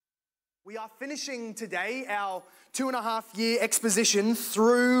We are finishing today our 2.5-year exposition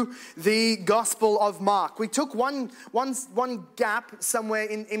through the Gospel of Mark. We took one gap somewhere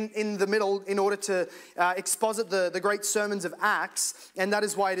in the middle in order to exposit the great sermons of Acts, and that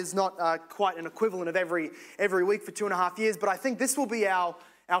is why it is not quite an equivalent of every week for 2.5 years, but I think this will be our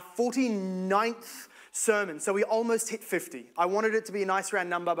 49th sermon, so we almost hit 50. I wanted it to be a nice round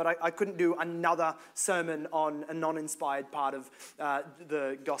number, but I couldn't do another sermon on a non-inspired part of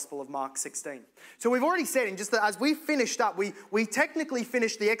the Gospel of Mark 16. So we've already said, and just as we finished up, we technically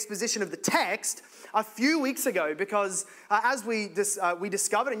finished the exposition of the text a few weeks ago, because as we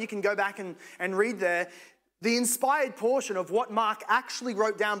discovered, and you can go back and read there, the inspired portion of what Mark actually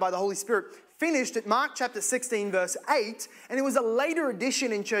wrote down by the Holy Spirit finished at Mark chapter 16, verse 8, and it was a later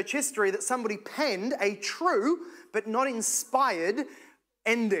addition in church history that somebody penned a true but not inspired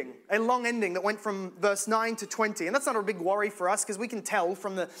ending, a long ending that went from verse 9 to 20. And that's not a big worry for us because we can tell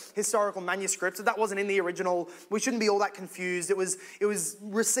from the historical manuscripts that wasn't in the original. We shouldn't be all that confused. It was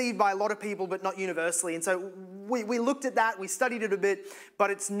received by a lot of people but not universally. And so we looked at that, we studied it a bit, but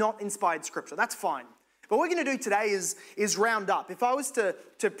it's not inspired scripture. That's fine. But what we're going to do today is round up. If I was to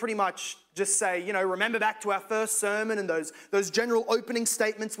pretty much just say, remember back to our first sermon and those general opening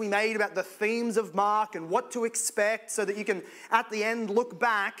statements we made about the themes of Mark and what to expect so that you can, at the end, look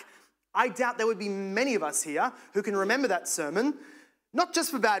back, I doubt there would be many of us here who can remember that sermon, not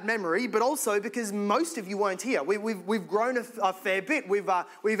just for bad memory, but also because most of you weren't here. We've grown a fair bit.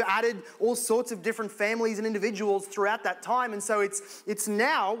 We've added all sorts of different families and individuals throughout that time. And so it's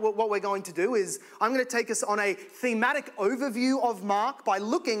now what we're going to do is I'm going to take us on a thematic overview of Mark by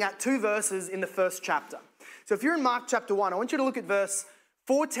looking at 2 verses in the first chapter. So if you're in Mark chapter 1, I want you to look at verse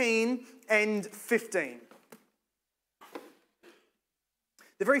 14 and 15.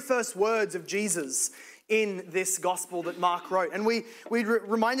 The very first words of Jesus in this gospel that Mark wrote. And we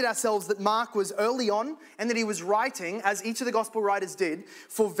reminded ourselves that Mark was early on and that he was writing, as each of the gospel writers did,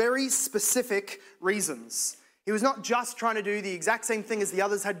 for very specific reasons. He was not just trying to do the exact same thing as the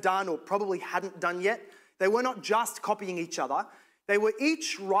others had done or probably hadn't done yet. They were not just copying each other. They were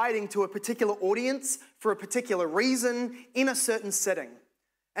each writing to a particular audience for a particular reason in a certain setting.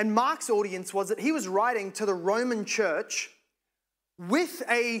 And Mark's audience was that he was writing to the Roman church with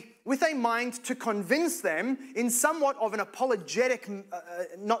a mind to convince them in somewhat of an apologetic,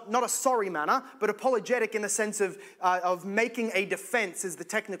 not a sorry manner, but apologetic in the sense of making a defense is the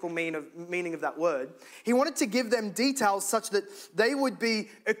technical meaning of that word. He wanted to give them details such that they would be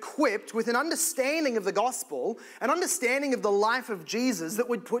equipped with an understanding of the gospel, an understanding of the life of Jesus that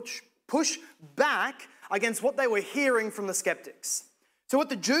would push back against what they were hearing from the skeptics. So what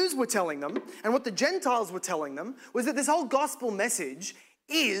the Jews were telling them and what the Gentiles were telling them was that this whole gospel message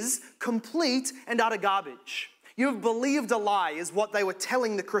is complete and utter garbage. You have believed a lie is what they were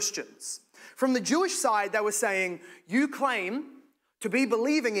telling the Christians. From the Jewish side, they were saying, you claim to be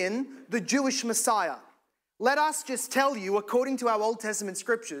believing in the Jewish Messiah. Let us just tell you, according to our Old Testament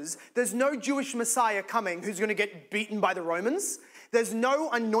scriptures, there's no Jewish Messiah coming who's going to get beaten by the Romans. There's no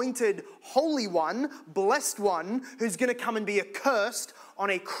anointed holy one, blessed one, who's going to come and be accursed on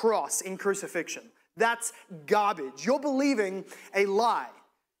a cross in crucifixion. That's garbage. You're believing a lie.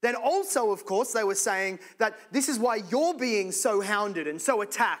 Then also, of course, they were saying that this is why you're being so hounded and so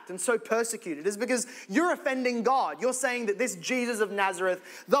attacked and so persecuted, is because you're offending God. You're saying that this Jesus of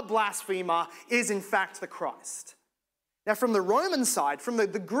Nazareth, the blasphemer, is in fact the Christ. Now, from the Roman side, from the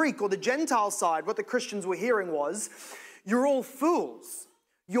Greek or the Gentile side, what the Christians were hearing was, you're all fools.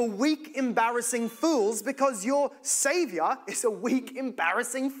 You're weak, embarrassing fools because your Savior is a weak,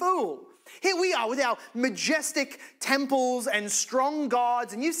 embarrassing fool. Here we are with our majestic temples and strong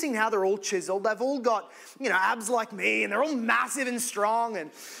gods, and you've seen how they're all chiseled. They've all got, abs like me, and they're all massive and strong.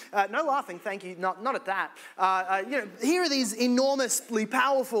 And no laughing, thank you, not at that. Here are these enormously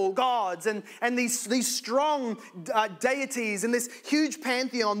powerful gods and these strong deities and this huge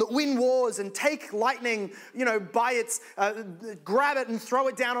pantheon that win wars and take lightning, by its, grab it and throw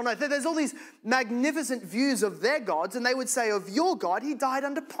it down on earth. There's all these magnificent views of their gods, and they would say of your God, he died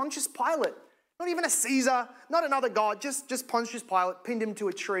under Pontius Pilate. Not even a Caesar, not another god, just Pontius Pilate pinned him to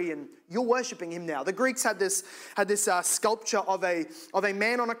a tree, and you're worshipping him now. The Greeks had this sculpture of a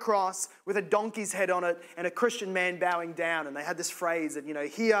man on a cross with a donkey's head on it and a Christian man bowing down, and they had this phrase that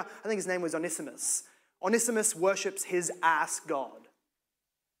here, I think his name was Onesimus. Onesimus worships his ass god.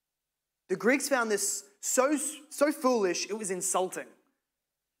 The Greeks found this so foolish it was insulting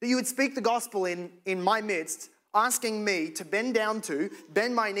that you would speak the gospel in my midst, asking me to bend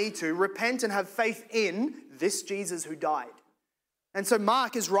my knee to, repent and have faith in this Jesus who died. And so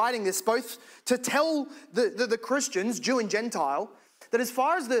Mark is writing this both to tell the Christians, Jew and Gentile, that as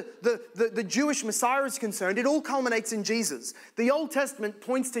far as the Jewish Messiah is concerned, it all culminates in Jesus. The Old Testament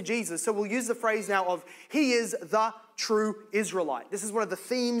points to Jesus, so we'll use the phrase now of, he is the true Israelite. This is one of the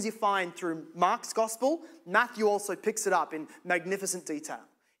themes you find through Mark's gospel. Matthew also picks it up in magnificent detail.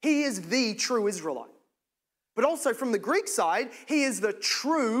 He is the true Israelite. But also from the Greek side, he is the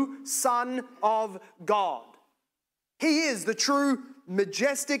true Son of God. He is the true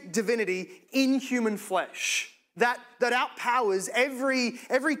majestic divinity in human flesh that outpowers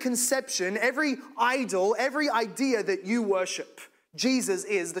every conception, every idol, every idea that you worship. Jesus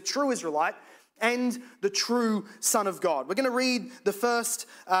is the true Israelite and the true Son of God. We're going to read the first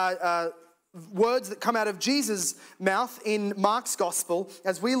words that come out of Jesus' mouth in Mark's gospel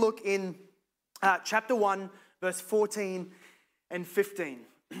as we look in chapter 1, verse 14 and 15.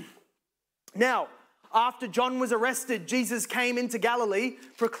 Now, after John was arrested, Jesus came into Galilee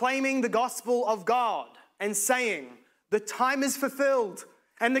proclaiming the gospel of God and saying, the time is fulfilled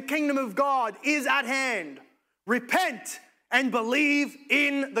and the kingdom of God is at hand. Repent and believe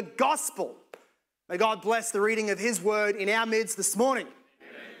in the gospel. May God bless the reading of his word in our midst this morning.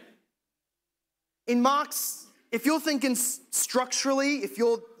 Amen. In Mark's, if you're thinking structurally, if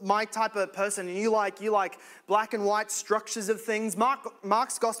you're my type of person and you like black and white structures of things,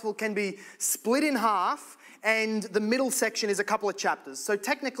 Mark's gospel can be split in half and the middle section is a couple of chapters. So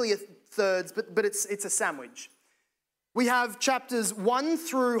technically thirds, but it's a sandwich. We have chapters 1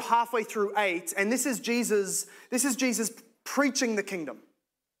 through halfway through 8, and this is Jesus preaching the kingdom.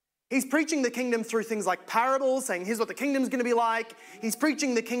 He's preaching the kingdom through things like parables, saying, here's what the kingdom's going to be like. He's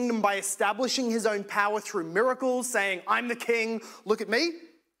preaching the kingdom by establishing his own power through miracles, saying, I'm the king, look at me.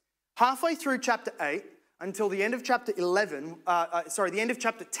 Halfway through chapter 8, until the end of chapter the end of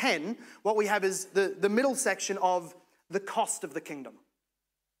chapter 10, what we have is the middle section of the cost of the kingdom,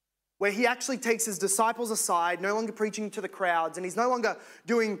 where he actually takes his disciples aside, no longer preaching to the crowds, and he's no longer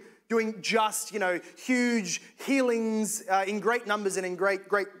doing just, huge healings in great numbers and in great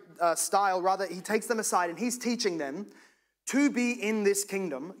style. Rather, he takes them aside and he's teaching them, to be in this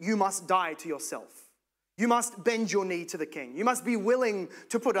kingdom, you must die to yourself. You must bend your knee to the king. You must be willing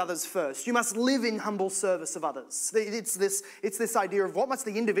to put others first. You must live in humble service of others. It's this idea of what must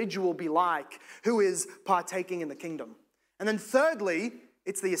the individual be like who is partaking in the kingdom. And then thirdly,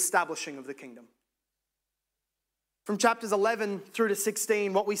 it's the establishing of the kingdom. From chapters 11 through to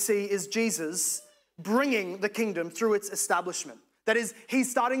 16, what we see is Jesus bringing the kingdom through its establishment. That is,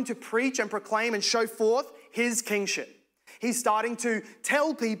 he's starting to preach and proclaim and show forth his kingship. He's starting to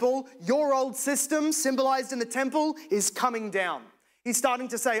tell people, your old system, symbolized in the temple, is coming down. He's starting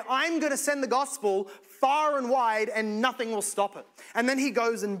to say, I'm going to send the gospel far and wide and nothing will stop it. And then he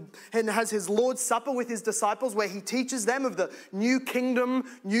goes and has his Lord's Supper with his disciples where he teaches them of the new kingdom,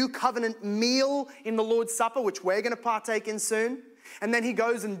 new covenant meal in the Lord's Supper, which we're going to partake in soon. And then he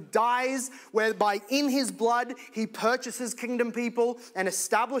goes and dies, whereby in his blood he purchases kingdom people and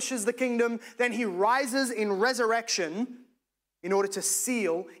establishes the kingdom. Then he rises in resurrection in order to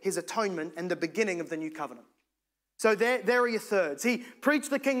seal his atonement and the beginning of the new covenant. So there are your thirds. He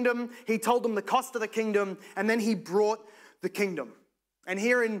preached the kingdom, he told them the cost of the kingdom, and then he brought the kingdom. And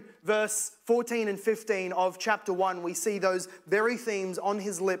here in verse 14 and 15 of chapter 1, we see those very themes on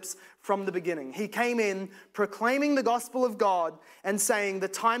his lips from the beginning. He came in proclaiming the gospel of God and saying, the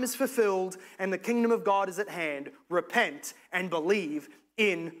time is fulfilled and the kingdom of God is at hand. Repent and believe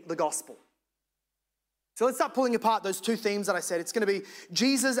in the gospel. So let's start pulling apart those two themes that I said. It's going to be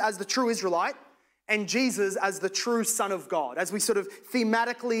Jesus as the true Israelite and Jesus as the true Son of God, as we sort of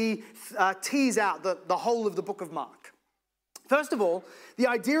thematically tease out the whole of the book of Mark. First of all, the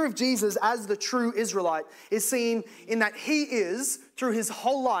idea of Jesus as the true Israelite is seen in that he is, through his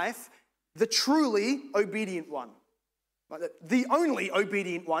whole life, the truly obedient one. The only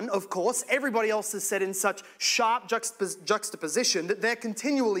obedient one, of course. Everybody else is set in such sharp juxtaposition that they're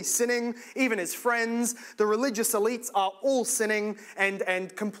continually sinning, even his friends. The religious elites are all sinning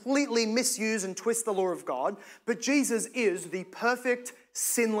and completely misuse and twist the law of God. But Jesus is the perfect,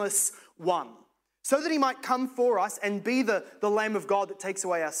 sinless one. So that he might come for us and be the Lamb of God that takes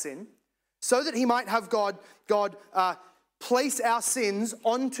away our sin. So that he might have God place our sins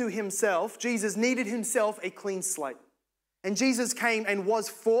onto himself. Jesus needed himself a clean slate. And Jesus came and was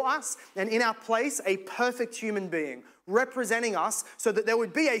for us and in our place a perfect human being, representing us so that there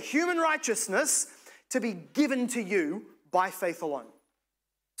would be a human righteousness to be given to you by faith alone.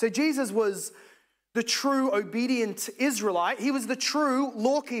 So Jesus was the true obedient Israelite. He was the true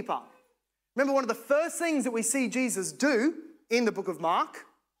lawkeeper. Remember, one of the first things that we see Jesus do in the book of Mark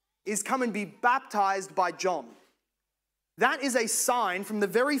is come and be baptized by John. that is a sign from the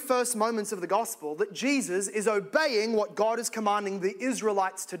very first moments of the gospel that Jesus is obeying what God is commanding the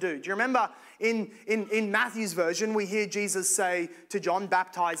Israelites to do. Do you remember in Matthew's version, we hear Jesus say to John,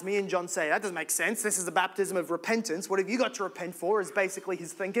 "Baptize me," and John say, "That doesn't make sense. This is a baptism of repentance. What have you got to repent for?" is basically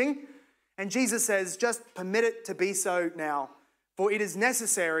his thinking. And Jesus says, "Just permit it to be so now, for it is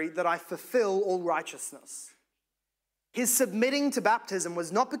necessary that I fulfill all righteousness." His submitting to baptism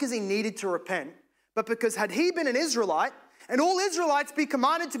was not because he needed to repent, but because had he been an Israelite, and all Israelites be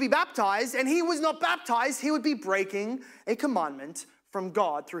commanded to be baptized, and he was not baptized, he would be breaking a commandment from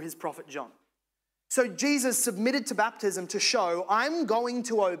God through his prophet John. So Jesus submitted to baptism to show, I'm going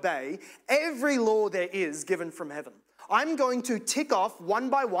to obey every law there is given from heaven. I'm going to tick off one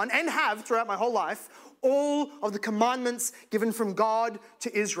by one, and have throughout my whole life, all of the commandments given from God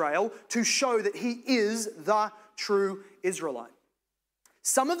to Israel to show that he is the true Israelite.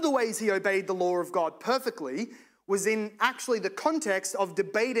 Some of the ways he obeyed the law of God perfectly was in actually the context of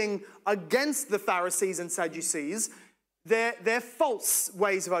debating against the Pharisees and Sadducees, their false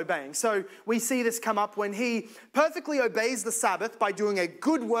ways of obeying. So we see this come up when he perfectly obeys the Sabbath by doing a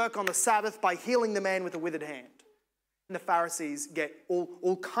good work on the Sabbath by healing the man with a withered hand. And the Pharisees get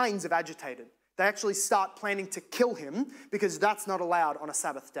all kinds of agitated. They actually start planning to kill him because that's not allowed on a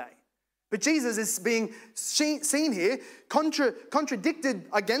Sabbath day. But Jesus is being seen here, contradicted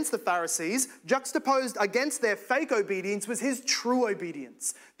against the Pharisees, juxtaposed against their fake obedience was his true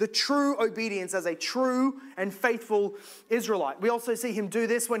obedience. The true obedience as a true and faithful Israelite. We also see him do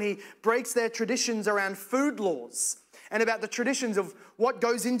this when he breaks their traditions around food laws and about the traditions of what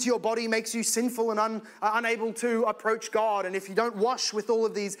goes into your body makes you sinful and unable to approach God. And if you don't wash with all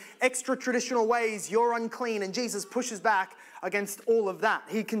of these extra traditional ways, you're unclean. And Jesus pushes back against all of that.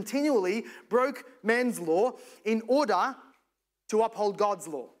 He continually broke man's law in order to uphold God's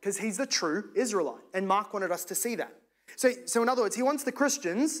law because he's the true Israelite. And Mark wanted us to see that. So in other words, he wants the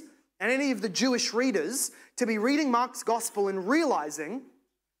Christians and any of the Jewish readers to be reading Mark's gospel and realizing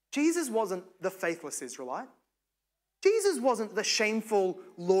Jesus wasn't the faithless Israelite. Jesus wasn't the shameful,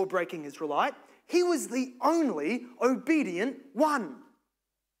 law-breaking Israelite. He was the only obedient one.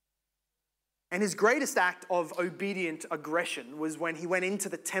 And his greatest act of obedient aggression was when he went into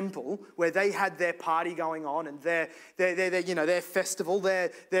the temple where they had their party going on and their festival,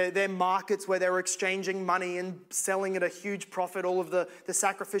 their markets where they were exchanging money and selling at a huge profit all of the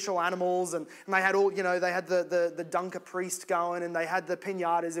sacrificial animals. And they had they had the Dunker priest going and they had the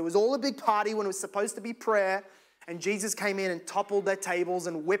piñatas. It was all a big party when it was supposed to be prayer. And Jesus came in and toppled their tables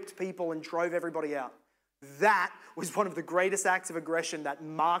and whipped people and drove everybody out. That was one of the greatest acts of aggression that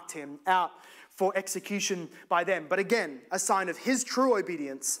marked him out for execution by them. But again, a sign of his true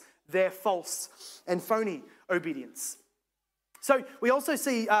obedience, their false and phony obedience. So we also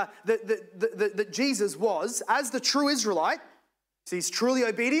see that Jesus was, as the true Israelite, so he's truly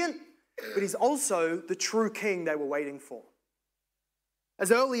obedient, but he's also the true king they were waiting for.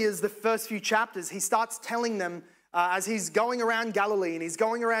 As early as the first few chapters, he starts telling them, as he's going around Galilee and he's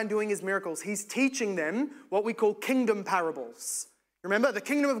going around doing his miracles, he's teaching them what we call kingdom parables. Remember, the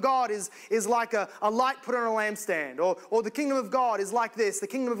kingdom of God is like a light put on a lampstand, or the kingdom of God is like this, the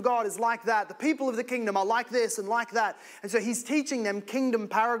kingdom of God is like that, the people of the kingdom are like this and like that. And so he's teaching them kingdom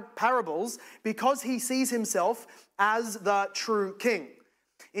parables because he sees himself as the true king.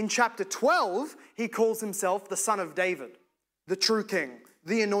 In chapter 12, he calls himself the Son of David, the true king,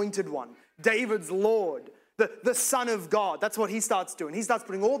 the anointed one, David's Lord, the Son of God. That's what he starts doing. He starts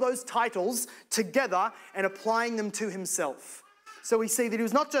putting all those titles together and applying them to himself. So we see that he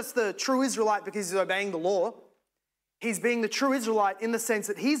was not just the true Israelite because he's obeying the law. He's being the true Israelite in the sense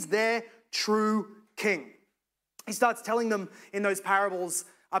that he's their true king. He starts telling them in those parables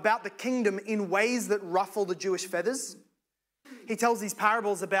about the kingdom in ways that ruffle the Jewish feathers. He tells these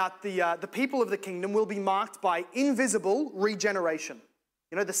parables about the people of the kingdom will be marked by invisible regeneration.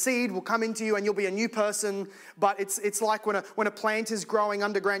 You know, the seed will come into you and you'll be a new person, but it's like when a plant is growing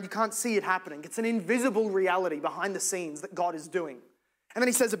underground, you can't see it happening. It's an invisible reality behind the scenes that God is doing. And then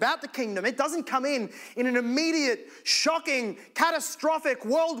he says about the kingdom, it doesn't come in an immediate, shocking, catastrophic,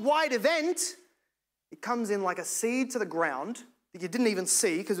 worldwide event. It comes in like a seed to the ground that you didn't even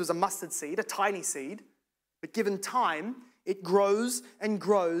see because it was a mustard seed, a tiny seed. But given time, it grows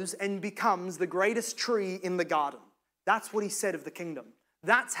and becomes the greatest tree in the garden. That's what he said of the kingdom.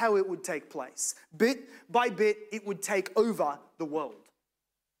 That's how it would take place. Bit by bit, it would take over the world.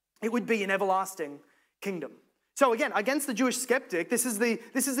 It would be an everlasting kingdom. So again, against the Jewish skeptic, this is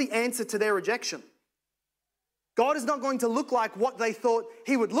the answer to their rejection. God is not going to look like what they thought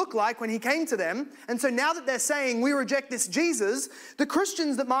he would look like when he came to them. And so now that they're saying, we reject this Jesus, the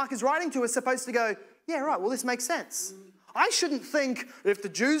Christians that Mark is writing to are supposed to go, yeah, right, well, this makes sense. I shouldn't think, if the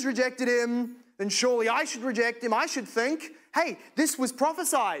Jews rejected him, then surely I should reject him. I should think, hey, this was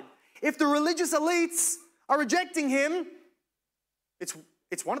prophesied. If the religious elites are rejecting him,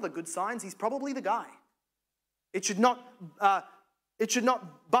 it's one of the good signs. He's probably the guy. It should not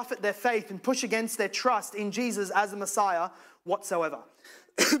buffet their faith and push against their trust in Jesus as the Messiah whatsoever.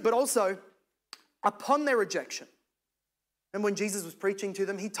 But also, upon their rejection, and when Jesus was preaching to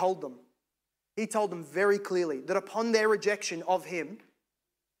them, he told them very clearly that upon their rejection of him,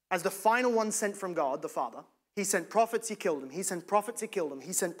 as the final one sent from God, the Father, he sent prophets, he killed them. He sent prophets, he killed them.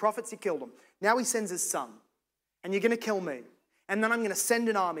 He sent prophets, he killed them. Now he sends his son, and you're going to kill me. And then I'm going to send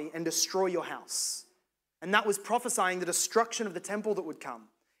an army and destroy your house. And that was prophesying the destruction of the temple that would come.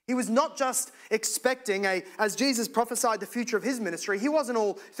 He was not just expecting as Jesus prophesied the future of his ministry, he wasn't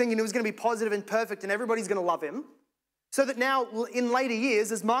all thinking it was going to be positive and perfect and everybody's going to love him. So that now, in later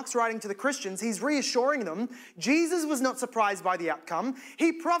years, as Mark's writing to the Christians, he's reassuring them, Jesus was not surprised by the outcome.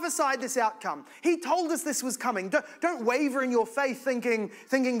 He prophesied this outcome. He told us this was coming. Don't waver in your faith thinking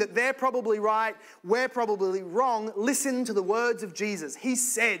that they're probably right, we're probably wrong. Listen to the words of Jesus. He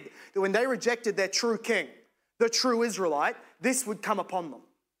said that when they rejected their true king, the true Israelite, this would come upon them.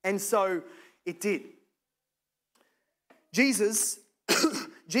 And so it did. Jesus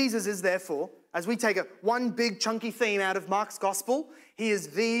is therefore, as we take one big chunky theme out of Mark's gospel, he is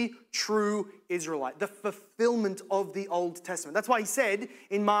the true Israelite, the fulfillment of the Old Testament. That's why he said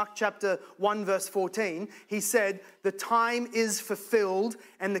in Mark chapter 1 verse 14, he said, the time is fulfilled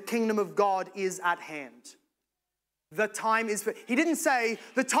and the kingdom of God is at hand. The time is, he didn't say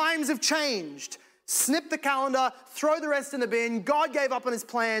the times have changed. Snip the calendar, throw the rest in the bin. God gave up on his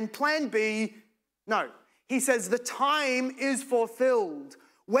plan, plan B. No, he says the time is fulfilled.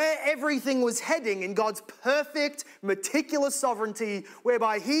 Where everything was heading in God's perfect, meticulous sovereignty,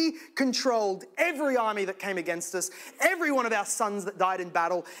 whereby he controlled every army that came against us, every one of our sons that died in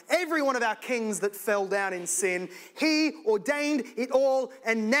battle, every one of our kings that fell down in sin. He ordained it all,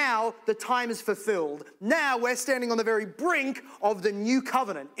 and now the time is fulfilled. Now we're standing on the very brink of the new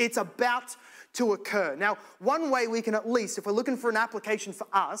covenant. It's about to occur. Now, one way we can at least, if we're looking for an application for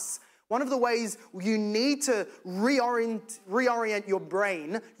us, one of the ways you need to reorient your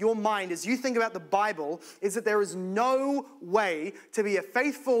brain, your mind, as you think about the Bible, is that there is no way to be a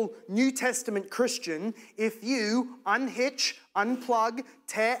faithful New Testament Christian if you unhitch, unplug,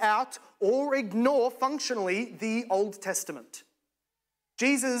 tear out, or ignore functionally the Old Testament.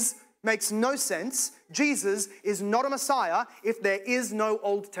 Jesus makes no sense. Jesus is not a Messiah if there is no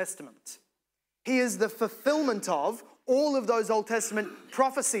Old Testament. He is the fulfillment of all of those Old Testament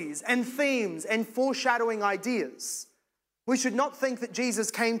prophecies and themes and foreshadowing ideas. We should not think that Jesus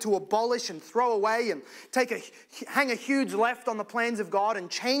came to abolish and throw away and hang a huge left on the plans of God and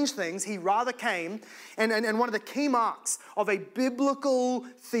change things. He rather came, and one of the key marks of a biblical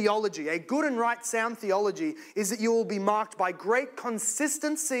theology, a good and right sound theology, is that you will be marked by great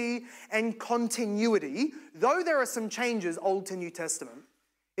consistency and continuity, though there are some changes Old to New Testament.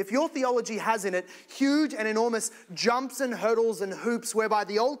 If your theology has in it huge and enormous jumps and hurdles and hoops whereby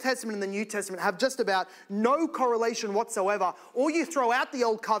the Old Testament and the New Testament have just about no correlation whatsoever, or you throw out the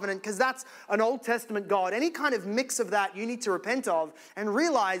Old Covenant because that's an Old Testament God, any kind of mix of that you need to repent of and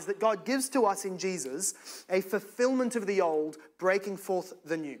realize that God gives to us in Jesus a fulfillment of the old, breaking forth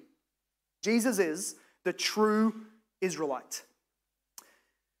the new. Jesus is the true Israelite.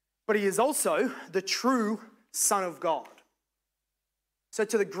 But he is also the true Son of God. So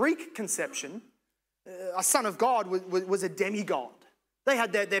to the Greek conception, a son of God was a demigod. They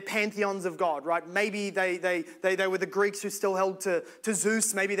had their pantheons of God, right? Maybe they were the Greeks who still held to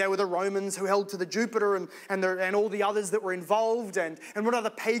Zeus. Maybe they were the Romans who held to the Jupiter and all the others that were involved and what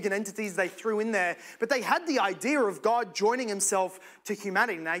other pagan entities they threw in there. But they had the idea of God joining himself to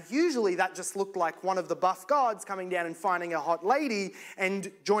humanity. Now, usually that just looked like one of the buff gods coming down and finding a hot lady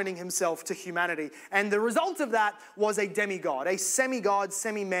and joining himself to humanity. And the result of that was a demigod, a semi-god,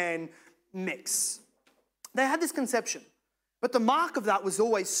 semi-man mix. They had this conception. But the mark of that was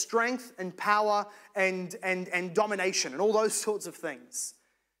always strength and power and domination and all those sorts of things.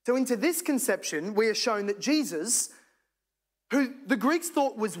 So into this conception, we are shown that Jesus, who the Greeks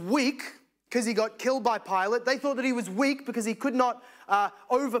thought was weak because he got killed by Pilate, they thought that he was weak because he could not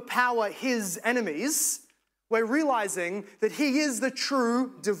overpower his enemies. We're realizing that he is the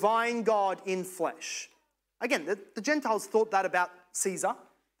true divine God in flesh. Again, the Gentiles thought that about Caesar,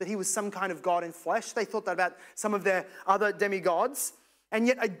 that he was some kind of God in flesh. They thought that about some of their other demigods. And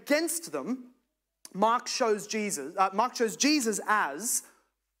yet against them, Mark shows Jesus as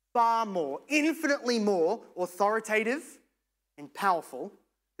far more, infinitely more authoritative and powerful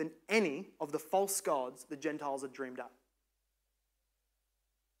than any of the false gods the Gentiles had dreamed up.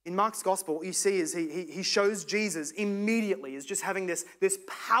 In Mark's gospel, what you see is he shows Jesus immediately as just having this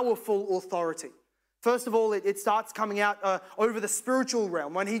powerful authority. First of all, it starts coming out over the spiritual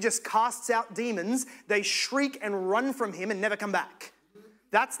realm. When he just casts out demons, they shriek and run from him and never come back.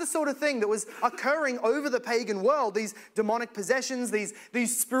 That's the sort of thing that was occurring over the pagan world, these demonic possessions, these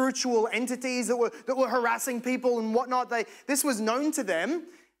spiritual entities that were harassing people and whatnot. This was known to them.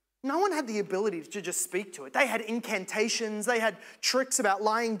 No one had the ability to just speak to it. They had incantations. They had tricks about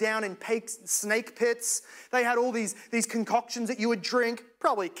lying down in snake pits. They had all these concoctions that you would drink,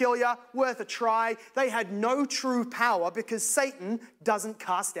 probably kill you, worth a try. They had no true power because Satan doesn't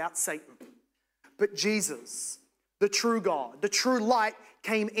cast out Satan. But Jesus, the true God, the true light,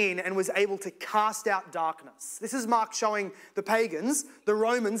 came in and was able to cast out darkness. This is Mark showing the pagans, the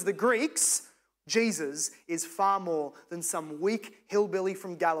Romans, the Greeks, Jesus is far more than some weak hillbilly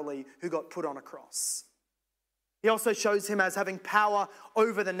from Galilee who got put on a cross. He also shows him as having power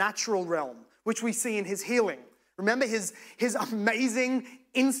over the natural realm, which we see in his healing. Remember his amazing,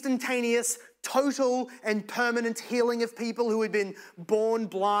 instantaneous, total and permanent healing of people who had been born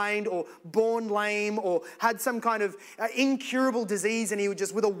blind or born lame or had some kind of incurable disease, and he would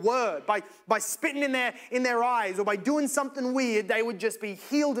just, with a word, by spitting in their eyes or by doing something weird, they would just be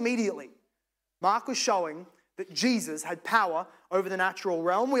healed immediately. Mark was showing that Jesus had power over the natural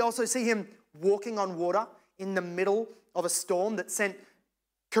realm. We also see him walking on water in the middle of a storm that sent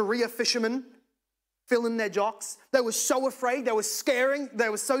Korea fishermen filling their jocks. They were so afraid, they were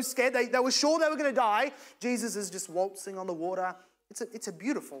so scared, they were sure they were going to die. Jesus is just waltzing on the water. It's a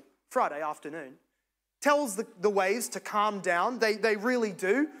beautiful Friday afternoon. Tells the waves to calm down. They really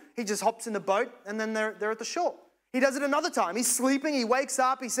do. He just hops in the boat and then they're at the shore. He does it another time. He's sleeping, he wakes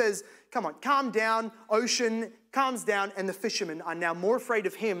up, he says, come on, calm down. Ocean calms down, and the fishermen are now more afraid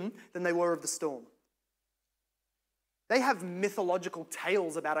of him than they were of the storm. They have mythological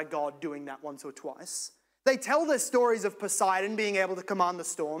tales about a god doing that once or twice. They tell their stories of Poseidon being able to command the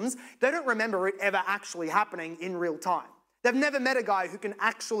storms. They don't remember it ever actually happening in real time. They've never met a guy who can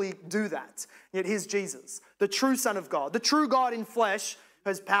actually do that. Yet here's Jesus, the true Son of God, the true God in flesh, who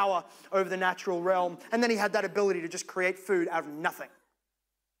has power over the natural realm. And then he had that ability to just create food out of nothing.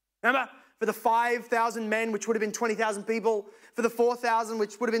 Remember, for the 5,000 men, which would have been 20,000 people, for the 4,000,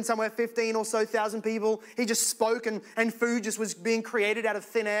 which would have been somewhere 15 or so thousand people, he just spoke and food just was being created out of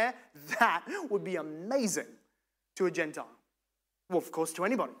thin air. That would be amazing to a Gentile. Well, of course, to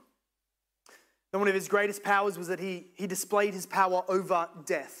anybody. And one of his greatest powers was that he displayed his power over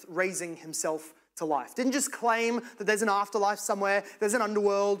death, raising himself to life. Didn't just claim that there's an afterlife somewhere, there's an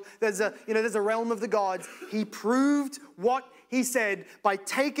underworld, there's a realm of the gods. He proved what he said by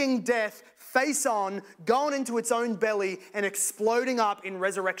taking death face on, going into its own belly and exploding up in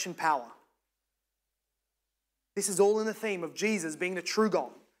resurrection power. This is all in the theme of Jesus being the true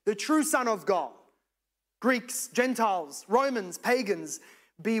God, the true Son of God. Greeks, Gentiles, Romans, pagans,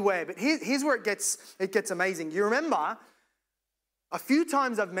 beware. But here's where it gets amazing. You remember, a few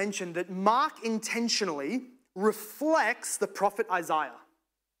times I've mentioned that Mark intentionally reflects the prophet Isaiah.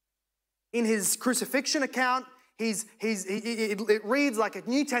 In his crucifixion account, it reads like a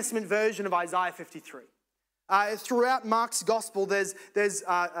New Testament version of Isaiah 53. Throughout Mark's gospel, there's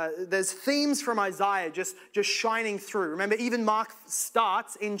themes from Isaiah just shining through. Remember, even Mark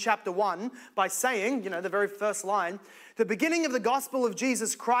starts in chapter 1 by saying, the very first line, the beginning of the gospel of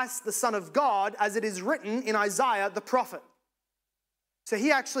Jesus Christ, the Son of God, as it is written in Isaiah the prophet. So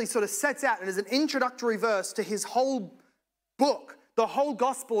he actually sort of sets out, and as an introductory verse to his whole book, the whole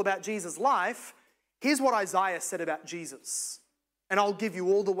gospel about Jesus' life, here's what Isaiah said about Jesus. And I'll give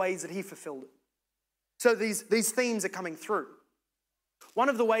you all the ways that he fulfilled it. So these themes are coming through. One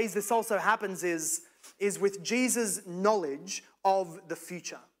of the ways this also happens is with Jesus' knowledge of the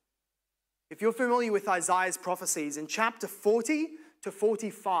future. If you're familiar with Isaiah's prophecies, in chapter 40 to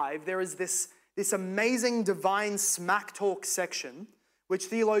 45, there is this amazing divine smack talk section, which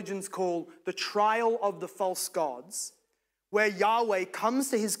theologians call the trial of the false gods, where Yahweh comes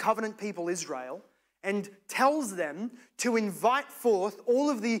to his covenant people Israel and tells them to invite forth all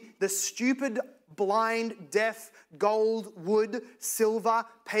of the stupid, blind, deaf, gold, wood, silver,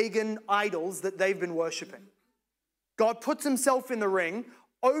 pagan idols that they've been worshipping. God puts himself in the ring,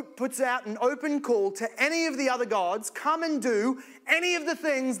 puts out an open call to any of the other gods, come and do any of the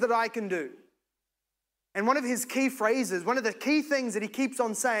things that I can do. And one of his key phrases, one of the key things that he keeps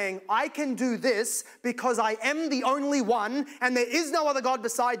on saying, I can do this because I am the only one and there is no other God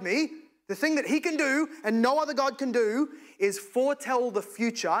beside me. The thing that he can do and no other God can do is foretell the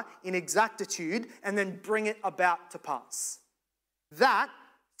future in exactitude and then bring it about to pass. That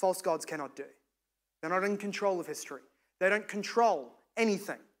false gods cannot do. They're not in control of history. They don't control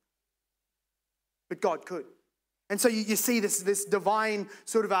anything. but God could. And so you see this divine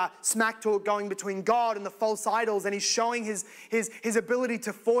sort of smack talk going between God and the false idols, and he's showing his ability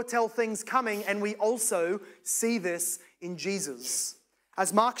to foretell things coming, and we also see this in Jesus.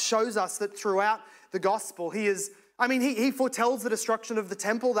 As Mark shows us that throughout the gospel, he foretells the destruction of the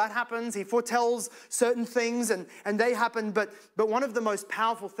temple, that happens. He foretells certain things and they happen, but one of the most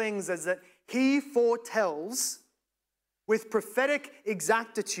powerful things is that he foretells with prophetic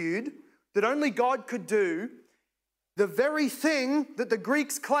exactitude that only God could do the very thing that the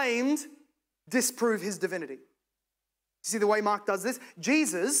Greeks claimed disprove his divinity. See the way Mark does this?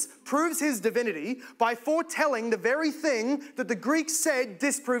 Jesus proves his divinity by foretelling the very thing that the Greeks said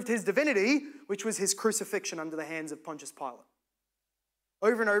disproved his divinity, which was his crucifixion under the hands of Pontius Pilate.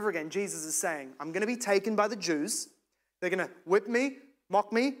 Over and over again, Jesus is saying, I'm going to be taken by the Jews. They're going to whip me,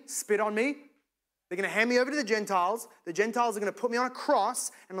 mock me, spit on me. They're going to hand me over to the Gentiles. The Gentiles are going to put me on a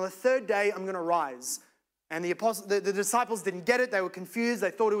cross, and on the third day, I'm going to rise. And the disciples didn't get it. They were confused. They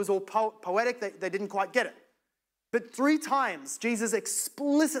thought it was all poetic. They didn't quite get it. But 3 times, Jesus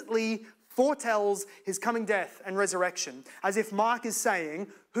explicitly foretells his coming death and resurrection, as if Mark is saying,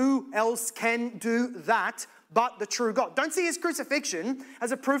 who else can do that but the true God? Don't see his crucifixion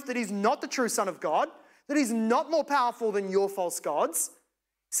as a proof that he's not the true Son of God, that he's not more powerful than your false gods.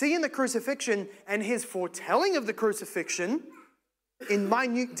 See in the crucifixion and his foretelling of the crucifixion in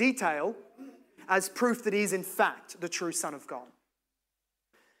minute detail as proof that he is in fact the true Son of God.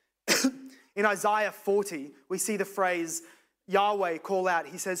 In Isaiah 40, we see the phrase Yahweh call out.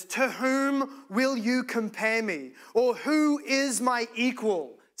 He says, to whom will you compare me? Or who is my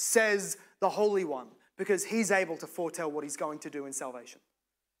equal, says the Holy One, because he's able to foretell what he's going to do in salvation.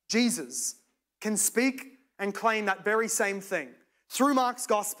 Jesus can speak and claim that very same thing. Through Mark's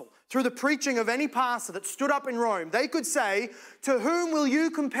gospel, through the preaching of any pastor that stood up in Rome, they could say, to whom will you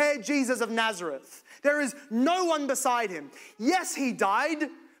compare Jesus of Nazareth? There is no one beside him. Yes, he died,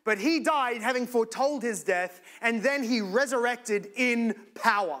 but he died having foretold his death, and then he resurrected in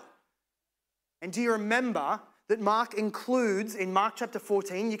power. And do you remember that Mark includes, in Mark chapter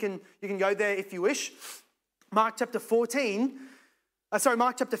 14, you can go there if you wish, Mark chapter 15,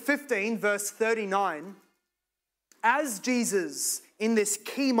 verse 39, as Jesus, in this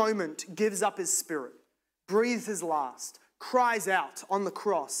key moment, gives up his spirit, breathes his last, cries out on the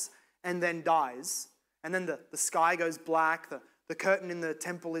cross, and then dies, and then the sky goes black, the curtain in the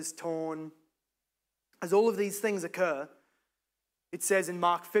temple is torn. As all of these things occur, it says in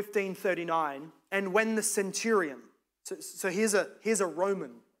Mark 15:39, and when the centurion, so here's a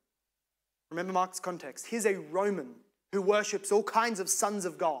Roman. Remember Mark's context. Here's a Roman who worships all kinds of sons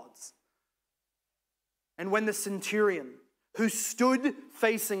of gods. And when the centurion, who stood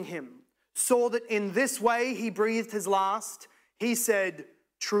facing him, saw that in this way he breathed his last, he said,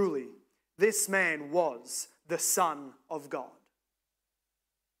 truly, this man was the Son of God.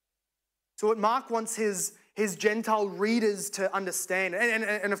 So what Mark wants his Gentile readers to understand,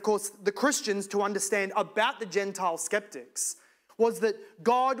 and of course the Christians to understand about the Gentile skeptics, was that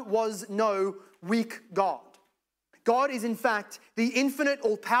God was no weak God. God is in fact the infinite,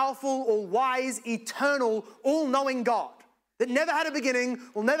 all-powerful, all-wise, eternal, all-knowing God that never had a beginning,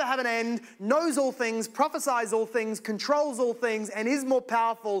 will never have an end, knows all things, prophesies all things, controls all things, and is more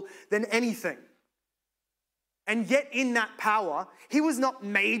powerful than anything. And yet in that power, he was not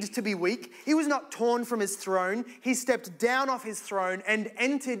made to be weak. He was not torn from his throne. He stepped down off his throne and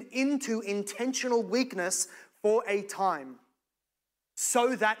entered into intentional weakness for a time,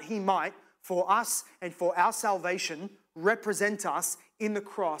 so that he might, for us and for our salvation, represent us in the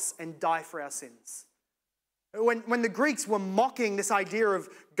cross and die for our sins. When the Greeks were mocking this idea of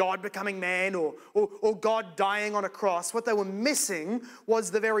God becoming man or God dying on a cross, what they were missing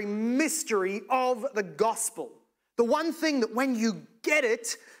was the very mystery of the gospel. The one thing that when you get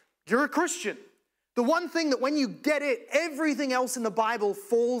it, you're a Christian. The one thing that when you get it, everything else in the Bible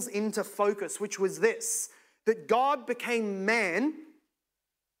falls into focus, which was this, that God became man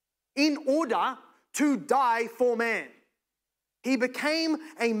in order to die for man. He became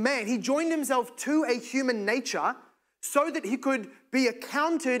a man. He joined himself to a human nature so that he could be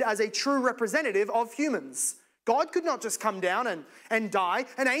accounted as a true representative of humans. God could not just come down and die.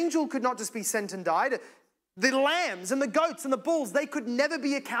 An angel could not just be sent and died. The lambs and the goats and the bulls, they could never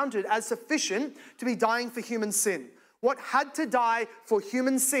be accounted as sufficient to be dying for human sin. What had to die for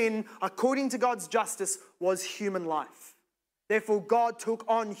human sin, according to God's justice, was human life. Therefore, God took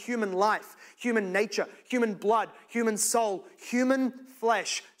on human life, human nature, human blood, human soul, human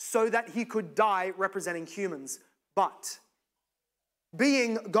flesh, so that he could die representing humans. But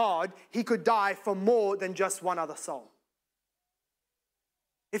being God, he could die for more than just one other soul.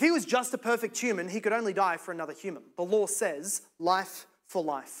 If he was just a perfect human, he could only die for another human. The law says life for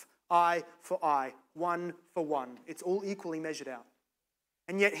life, eye for eye, one for one. It's all equally measured out.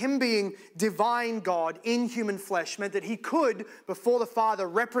 And yet him being divine God in human flesh meant that he could, before the Father,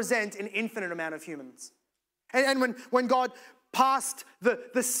 represent an infinite amount of humans. And when God passed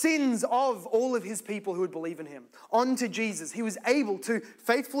the sins of all of his people who would believe in him onto Jesus, he was able to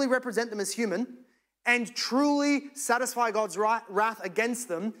faithfully represent them as human and truly satisfy God's wrath against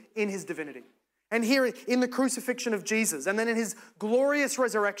them in his divinity. And here in the crucifixion of Jesus, and then in his glorious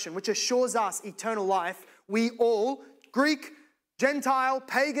resurrection, which assures us eternal life, we all, Greek, Gentile,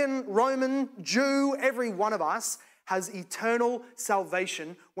 pagan, Roman, Jew, every one of us has eternal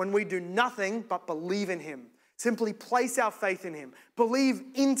salvation when we do nothing but believe in him. Simply place our faith in him, believe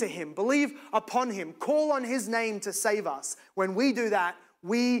into him, believe upon him, call on his name to save us. When we do that,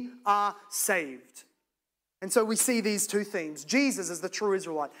 we are saved. And so we see these two themes. Jesus as the true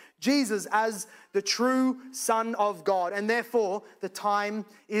Israelite. Jesus as the true Son of God. And therefore, the time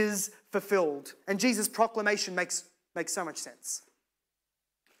is fulfilled. And Jesus' proclamation makes so much sense.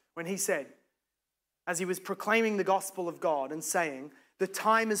 When he said, as he was proclaiming the gospel of God and saying, the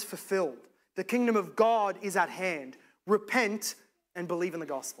time is fulfilled. The kingdom of God is at hand. Repent and believe in the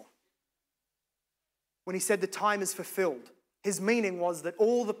gospel. When he said the time is fulfilled, his meaning was that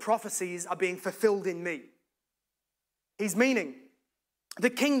all the prophecies are being fulfilled in me. His meaning, the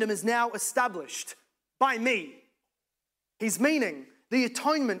kingdom is now established by me. His meaning, the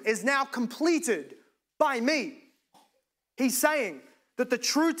atonement is now completed by me. He's saying that the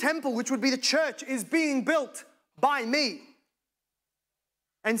true temple, which would be the church, is being built by me.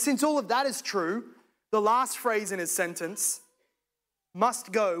 And since all of that is true, the last phrase in his sentence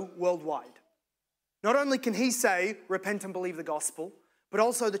must go worldwide. Not only can he say, repent and believe the gospel, but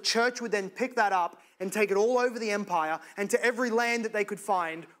also the church would then pick that up and take it all over the empire and to every land that they could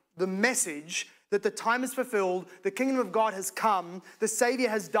find, the message that the time is fulfilled, the kingdom of God has come, the Savior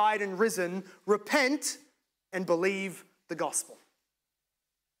has died and risen, repent and believe the gospel.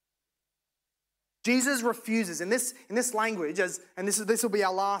 Jesus refuses, in this language, and this will be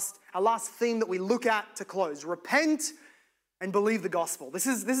our last theme that we look at to close. Repent and believe the gospel. This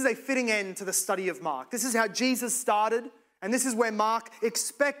is a fitting end to the study of Mark. This is how Jesus started, and this is where Mark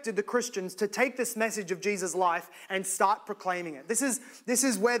expected the Christians to take this message of Jesus' life and start proclaiming it. This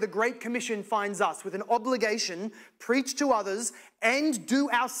is where the Great Commission finds us, with an obligation, preach to others and do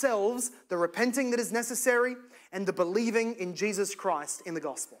ourselves the repenting that is necessary and the believing in Jesus Christ in the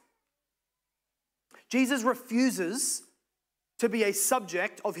gospel. Jesus refuses to be a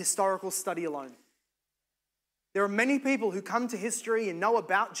subject of historical study alone. There are many people who come to history and know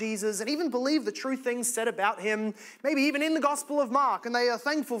about Jesus and even believe the true things said about him, maybe even in the Gospel of Mark, and they are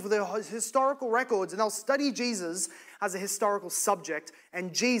thankful for the historical records, and they'll study Jesus as a historical subject,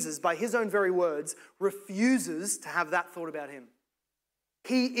 and Jesus, by his own very words, refuses to have that thought about him.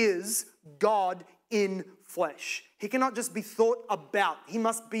 He is God in flesh. He cannot just be thought about. He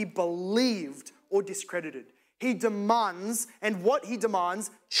must be believed or discredited. He demands, and what he demands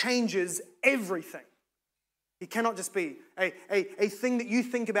changes everything. He cannot just be a thing that you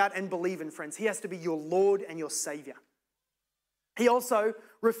think about and believe in, friends. He has to be your Lord and your Savior. He also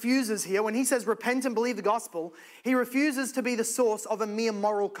refuses here, when he says repent and believe the gospel, he refuses to be the source of a mere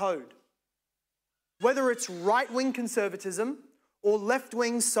moral code. Whether it's right-wing conservatism or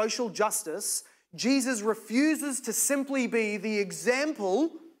left-wing social justice, Jesus refuses to simply be the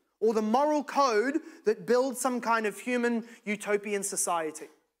example or the moral code that builds some kind of human utopian society.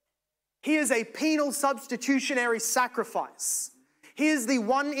 He is a penal substitutionary sacrifice. He is the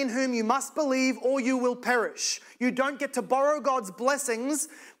one in whom you must believe or you will perish. You don't get to borrow God's blessings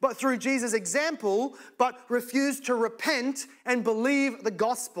but through Jesus' example, but refuse to repent and believe the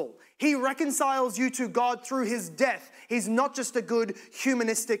gospel. He reconciles you to God through his death. He's not just a good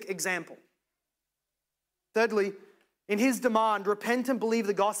humanistic example. Thirdly, in his demand, repent and believe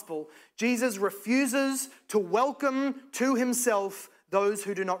the gospel, Jesus refuses to welcome to himself those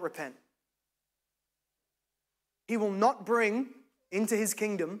who do not repent. He will not bring into his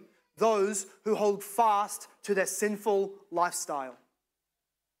kingdom those who hold fast to their sinful lifestyle.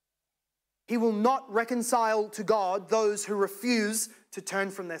 He will not reconcile to God those who refuse to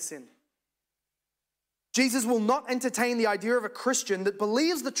turn from their sin. Jesus will not entertain the idea of a Christian that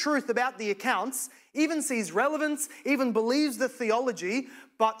believes the truth about the accounts, even sees relevance, even believes the theology,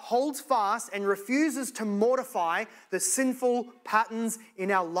 but holds fast and refuses to mortify the sinful patterns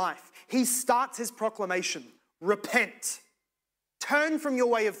in our life. He starts his proclamation, repent. Turn from your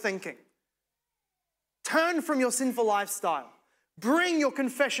way of thinking. Turn from your sinful lifestyle. Bring your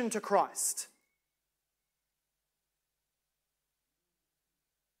confession to Christ.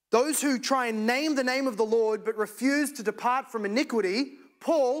 Those who try and name the name of the Lord but refuse to depart from iniquity,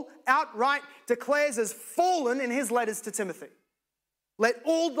 Paul outright declares as fallen in his letters to Timothy. Let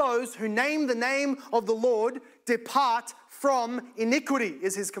all those who name the name of the Lord depart from iniquity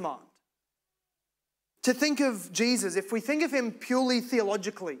is his command. To think of Jesus, if we think of him purely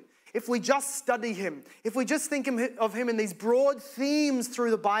theologically, if we just study him, if we just think of him in these broad themes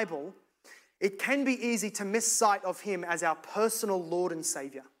through the Bible, it can be easy to miss sight of him as our personal Lord and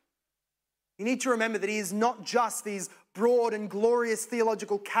Savior. You need to remember that he is not just these broad and glorious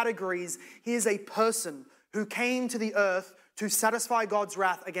theological categories. He is a person who came to the earth to satisfy God's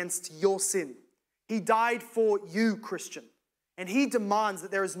wrath against your sin. He died for you, Christian. And he demands that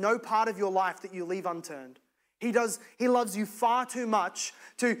there is no part of your life that you leave unturned. He loves you far too much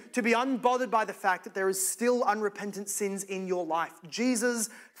to be unbothered by the fact that there is still unrepentant sins in your life. Jesus'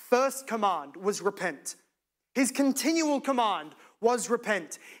 first command was repent. His continual command was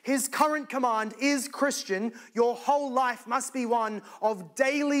repent. His current command is, Christian, your whole life must be one of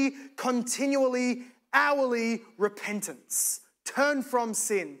daily, continually, hourly repentance. Turn from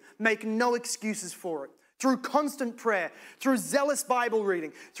sin. Make no excuses for it. Through constant prayer, through zealous Bible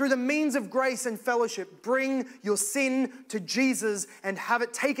reading, through the means of grace and fellowship, bring your sin to Jesus and have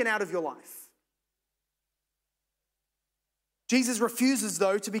it taken out of your life. Jesus refuses,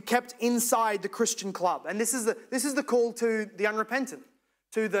 though, to be kept inside the Christian club. And this is the call to the unrepentant,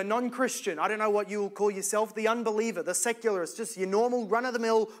 to the non-Christian. I don't know what you will call yourself, the unbeliever, the secularist, just your normal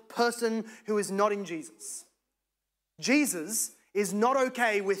run-of-the-mill person who is not in Jesus. Jesus is not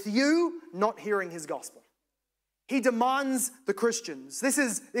okay with you not hearing his gospel. He demands the Christians. This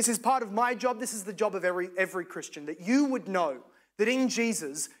is part of my job. This is the job of every Christian, that you would know that in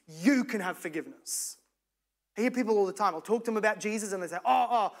Jesus, you can have forgiveness. I hear people all the time. I'll talk to them about Jesus and they say,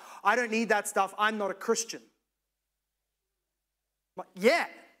 oh, I don't need that stuff. I'm not a Christian. But yeah,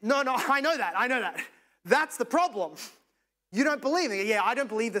 no, I know that. That's the problem. You don't believe it. Yeah, I don't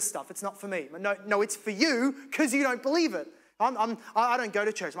believe this stuff. It's not for me. No, it's for you because you don't believe it. I don't go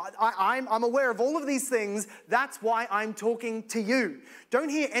to church. I'm aware of all of these things. That's why I'm talking to you. Don't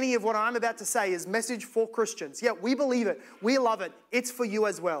hear any of what I'm about to say as message for Christians. Yeah, we believe it. We love it. It's for you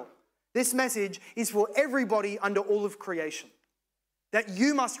as well. This message is for everybody under all of creation. That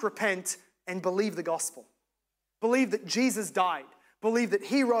you must repent and believe the gospel. Believe that Jesus died. Believe that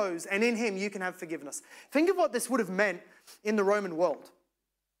he rose and in him you can have forgiveness. Think of what this would have meant in the Roman world.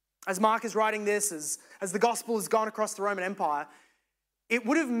 As Mark is writing this, as the gospel has gone across the Roman Empire, it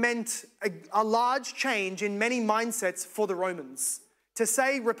would have meant a large change in many mindsets for the Romans. To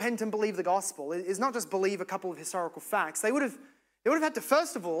say repent and believe the gospel is not just believe a couple of historical facts. They would have had to,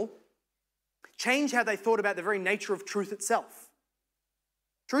 first of all, change how they thought about the very nature of truth itself.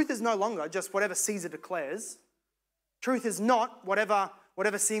 Truth is no longer just whatever Caesar declares. Truth is not whatever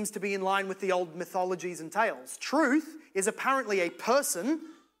seems to be in line with the old mythologies and tales. Truth is apparently a person.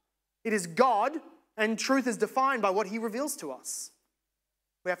 It is God, and truth is defined by what he reveals to us.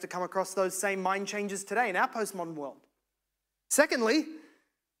 We have to come across those same mind changes today in our postmodern world. Secondly,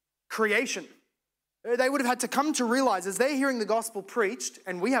 creation. They would have had to come to realize, as they're hearing the gospel preached,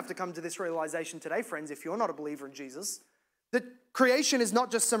 and we have to come to this realization today, friends, if you're not a believer in Jesus, that creation is not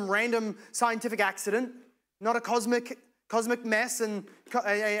just some random scientific accident, not a cosmic mess and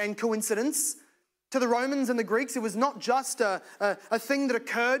coincidence. To the Romans and the Greeks, it was not just a thing that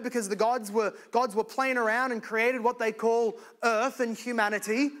occurred because the gods were playing around and created what they call earth and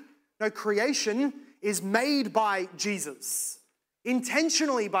humanity. No, creation is made by Jesus,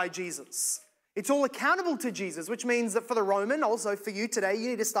 intentionally by Jesus. It's all accountable to Jesus, which means that for the Roman, also for you today, you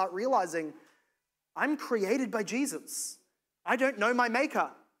need to start realizing, I'm created by Jesus. I don't know my maker,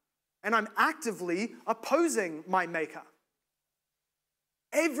 and I'm actively opposing my maker.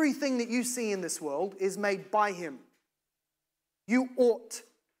 Everything that you see in this world is made by him. You ought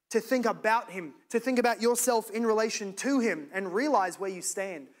to think about him, to think about yourself in relation to him and realize where you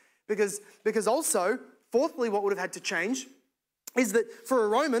stand. Because also, fourthly, what would have had to change is that for a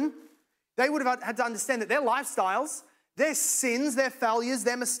Roman, they would have had to understand that their lifestyles, their sins, their failures,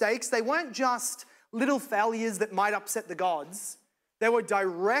 their mistakes, they weren't just little failures that might upset the gods. They were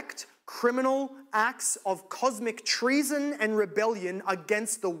direct criminal acts of cosmic treason and rebellion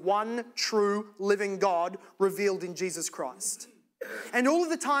against the one true living God revealed in Jesus Christ. And all of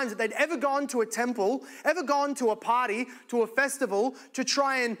the times that they'd ever gone to a temple, ever gone to a party, to a festival, to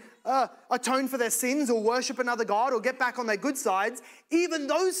try and atone for their sins or worship another god or get back on their good sides, even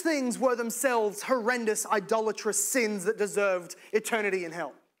those things were themselves horrendous, idolatrous sins that deserved eternity in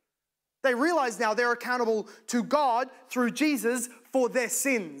hell. They realize now they're accountable to God through Jesus for their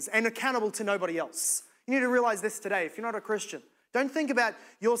sins and accountable to nobody else. You need to realize this today. If you're not a Christian, Don't think about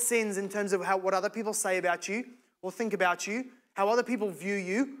your sins in terms of what other people say about you or think about you, how other people view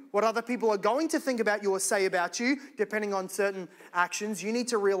you, what other people are going to think about you or say about you, depending on certain actions. You need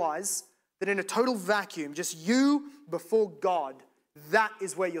to realize that in a total vacuum, just you before God, that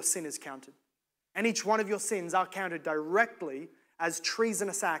is where your sin is counted. And each one of your sins are counted directly as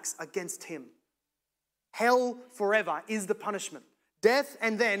treasonous acts against him. Hell forever is the punishment. Death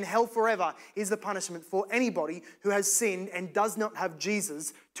and then hell forever is the punishment for anybody who has sinned and does not have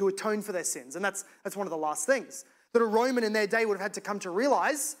Jesus to atone for their sins. And that's one of the last things that a Roman in their day would have had to come to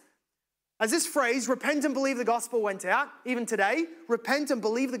realize. As this phrase, repent and believe the gospel, went out, even today, repent and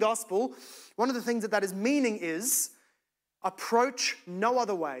believe the gospel, one of the things that is meaning is approach no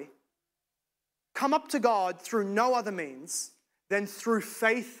other way. Come up to God through no other means than through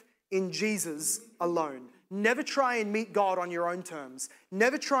faith in Jesus alone. Never try and meet God on your own terms.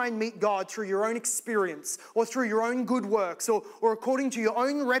 Never try and meet God through your own experience or through your own good works or according to your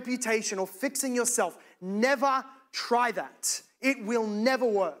own reputation or fixing yourself. Never try that. It will never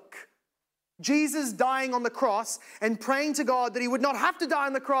work. Jesus dying on the cross and praying to God that he would not have to die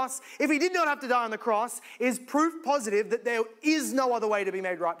on the cross, if he did not have to die on the cross, is proof positive that there is no other way to be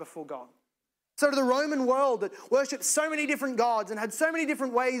made right before God. So to the Roman world that worshipped so many different gods and had so many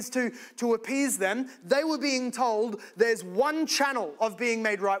different ways to appease them, they were being told there's one channel of being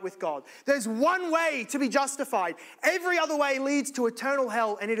made right with God. There's one way to be justified. Every other way leads to eternal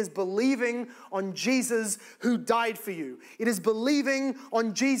hell, and it is believing on Jesus who died for you. It is believing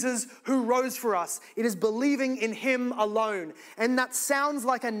on Jesus who rose for us. It is believing in him alone. And that sounds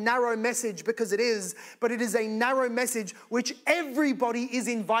like a narrow message because it is, but it is a narrow message which everybody is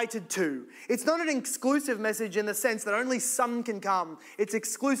invited to. It's not an exclusive message in the sense that only some can come. It's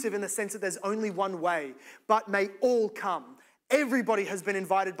exclusive in the sense that there's only one way, but may all come. Everybody has been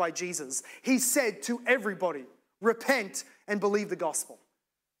invited by Jesus. He said to everybody, repent and believe the gospel.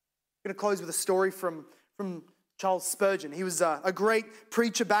 I'm going to close with a story from Charles Spurgeon. He was a great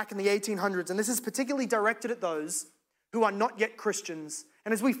preacher back in the 1800s, and this is particularly directed at those who are not yet Christians.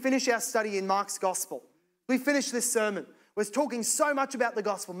 And as we finish our study in Mark's gospel, we finish this sermon, we're talking so much about the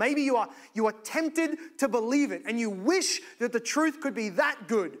gospel. Maybe you are tempted to believe it and you wish that the truth could be that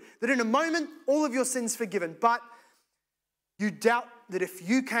good, that in a moment all of your sins forgiven, but you doubt that if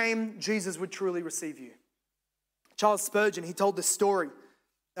you came, Jesus would truly receive you. Charles Spurgeon, he told this story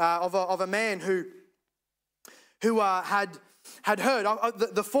of a man who had heard,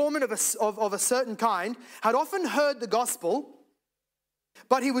 the foreman of a certain kind had often heard the gospel,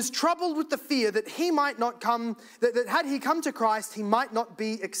 but he was troubled with the fear that he might not come, that had he come to Christ, he might not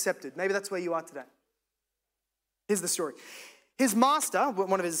be accepted. Maybe that's where you are today. Here's the story. His master,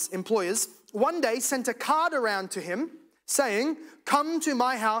 one of his employers, one day sent a card around to him saying, "Come to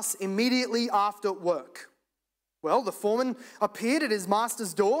my house immediately after work." Well, the foreman appeared at his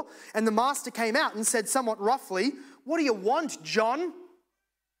master's door, and the master came out and said somewhat roughly, "What do you want, John?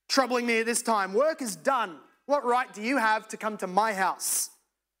 Troubling me at this time. Work is done. What right do you have to come to my house?"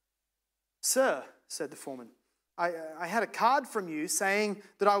 "Sir," said the foreman, I had a card from you saying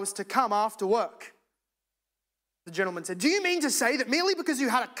that I was to come after work." The gentleman said, "Do you mean to say that merely because you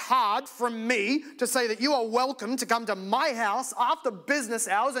had a card from me to say that you are welcome to come to my house after business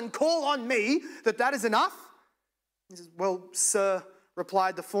hours and call on me, that is enough?" He says, "Well, sir,"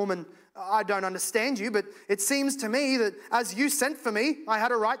 replied the foreman, "I don't understand you, but it seems to me that as you sent for me, I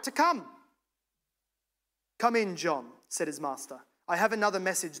had a right to come." "Come in, John," said his master. "I have another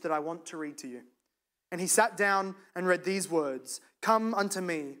message that I want to read to you." And he sat down and read these words, "Come unto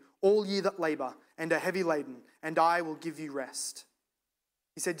me, all ye that labor and are heavy laden, and I will give you rest."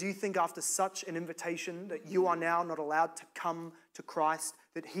 He said, do you think after such an invitation that you are now not allowed to come to Christ,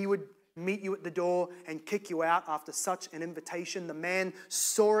 that he would meet you at the door and kick you out after such an invitation? The man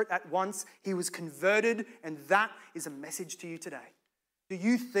saw it at once. He was converted, and that is a message to you today. Do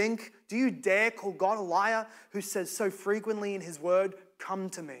you dare call God a liar who says so frequently in his word, "Come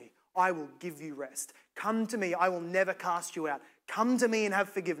to me, I will give you rest. Come to me, I will never cast you out. Come to me and have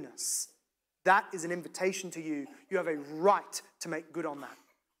forgiveness." That is an invitation to you. You have a right to make good on that.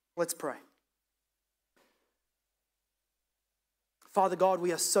 Let's pray. Father God,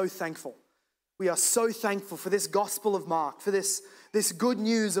 we are so thankful. We are so thankful for this Gospel of Mark, for this good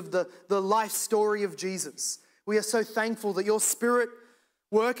news of the life story of Jesus. We are so thankful that your Spirit,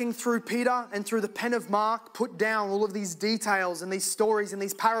 working through Peter and through the pen of Mark, put down all of these details and these stories and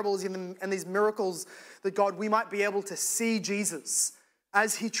these parables and these miracles, that God, we might be able to see Jesus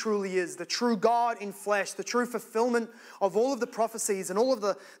as he truly is, the true God in flesh, the true fulfillment of all of the prophecies and all of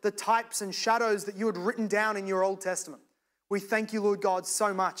the types and shadows that you had written down in your Old Testament. We thank you, Lord God,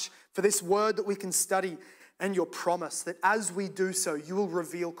 so much for this word that we can study and your promise that as we do so, you will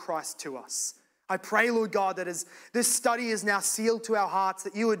reveal Christ to us. I pray, Lord God, that as this study is now sealed to our hearts,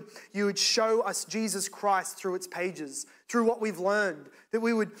 that you would show us Jesus Christ through its pages, through what we've learned, that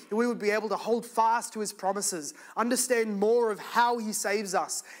we would be able to hold fast to his promises, understand more of how he saves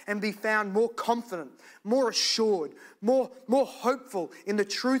us, and be found more confident, more assured, more hopeful in the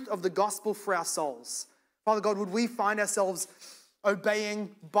truth of the gospel for our souls. Father God, would we find ourselves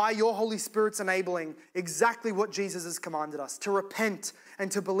obeying by your Holy Spirit's enabling exactly what Jesus has commanded us, to repent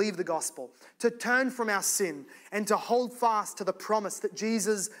and to believe the gospel, to turn from our sin and to hold fast to the promise that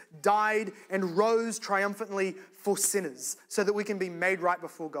Jesus died and rose triumphantly for sinners so that we can be made right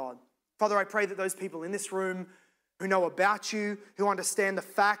before God. Father, I pray that those people in this room who know about you, who understand the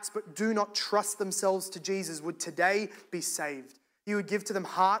facts but do not trust themselves to Jesus would today be saved. You would give to them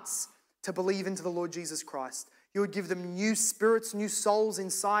hearts to believe into the Lord Jesus Christ. You would give them new spirits, new souls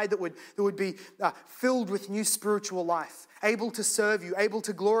inside that would be filled with new spiritual life, able to serve you, able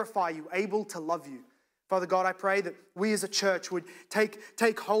to glorify you, able to love you. Father God, I pray that we as a church would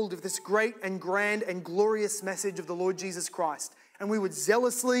take hold of this great and grand and glorious message of the Lord Jesus Christ, and we would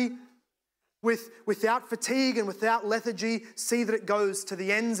zealously, without fatigue and without lethargy, see that it goes to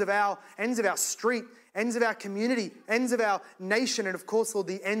the ends of our street, ends of our community, ends of our nation, and of course, Lord,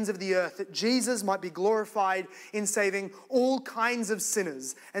 the ends of the earth, that Jesus might be glorified in saving all kinds of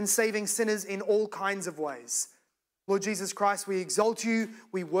sinners and saving sinners in all kinds of ways. Lord Jesus Christ, we exalt you,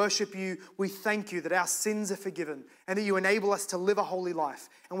 we worship you, we thank you that our sins are forgiven and that you enable us to live a holy life.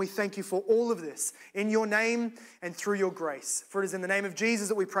 And we thank you for all of this in your name and through your grace. For it is in the name of Jesus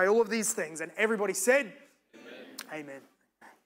that we pray all of these things. And everybody said, Amen. Amen.